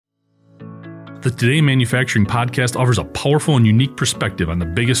The Today Manufacturing podcast offers a powerful and unique perspective on the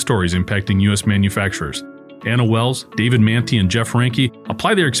biggest stories impacting U.S. manufacturers. Anna Wells, David Manti, and Jeff Ranke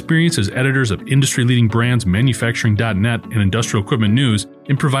apply their experience as editors of industry-leading brands Manufacturing.net and Industrial Equipment News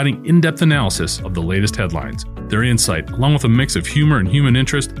in providing in-depth analysis of the latest headlines. Their insight, along with a mix of humor and human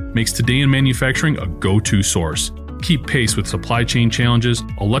interest, makes Today in Manufacturing a go-to source. Keep pace with supply chain challenges,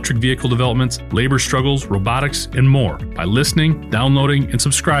 electric vehicle developments, labor struggles, robotics, and more by listening, downloading, and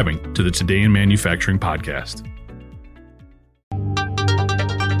subscribing to the Today in Manufacturing podcast.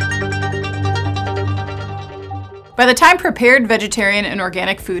 By the time prepared vegetarian and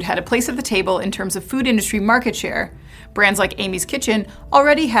organic food had a place at the table in terms of food industry market share, brands like Amy's Kitchen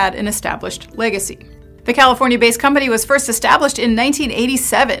already had an established legacy. The California-based company was first established in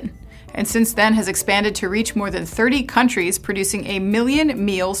 1987, and since then has expanded to reach more than 30 countries, producing 1 million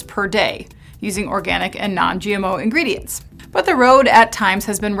meals per day using organic and non-GMO ingredients. But the road at times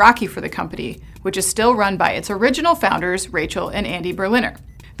has been rocky for the company, which is still run by its original founders, Rachel and Andy Berliner.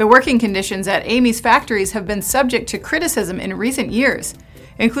 The working conditions at Amy's factories have been subject to criticism in recent years,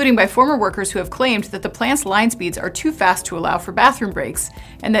 including by former workers who have claimed that the plant's line speeds are too fast to allow for bathroom breaks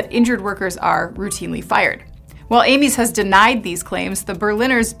and that injured workers are routinely fired. While Amy's has denied these claims, the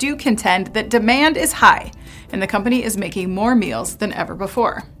Berliners do contend that demand is high and the company is making more meals than ever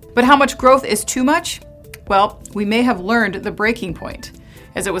before. But how much growth is too much? Well, we may have learned the breaking point,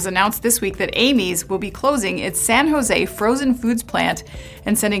 as it was announced this week that Amy's will be closing its San Jose frozen foods plant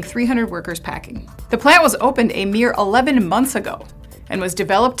and sending 300 workers packing. The plant was opened a mere 11 months ago and was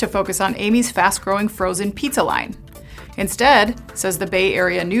developed to focus on Amy's fast-growing frozen pizza line. Instead, says the Bay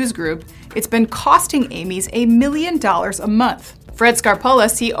Area News Group, it's been costing Amy's $1 million a month. Fred Scarpella,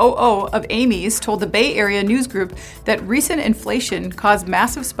 COO of Amy's, told the Bay Area News Group that recent inflation caused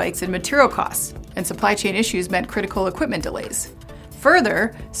massive spikes in material costs, and supply chain issues meant critical equipment delays.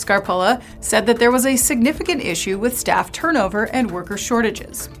 Further, Scarpella said that there was a significant issue with staff turnover and worker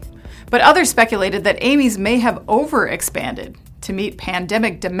shortages. But others speculated that Amy's may have overexpanded to meet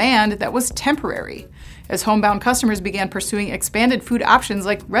pandemic demand that was temporary, as homebound customers began pursuing expanded food options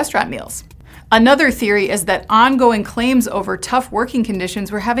like restaurant meals. Another theory is that ongoing claims over tough working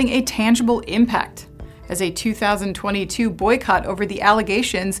conditions were having a tangible impact, as a 2022 boycott over the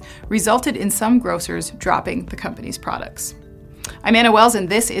allegations resulted in some grocers dropping the company's products. I'm Anna Wells, and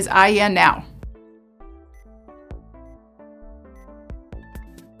this is IEN Now.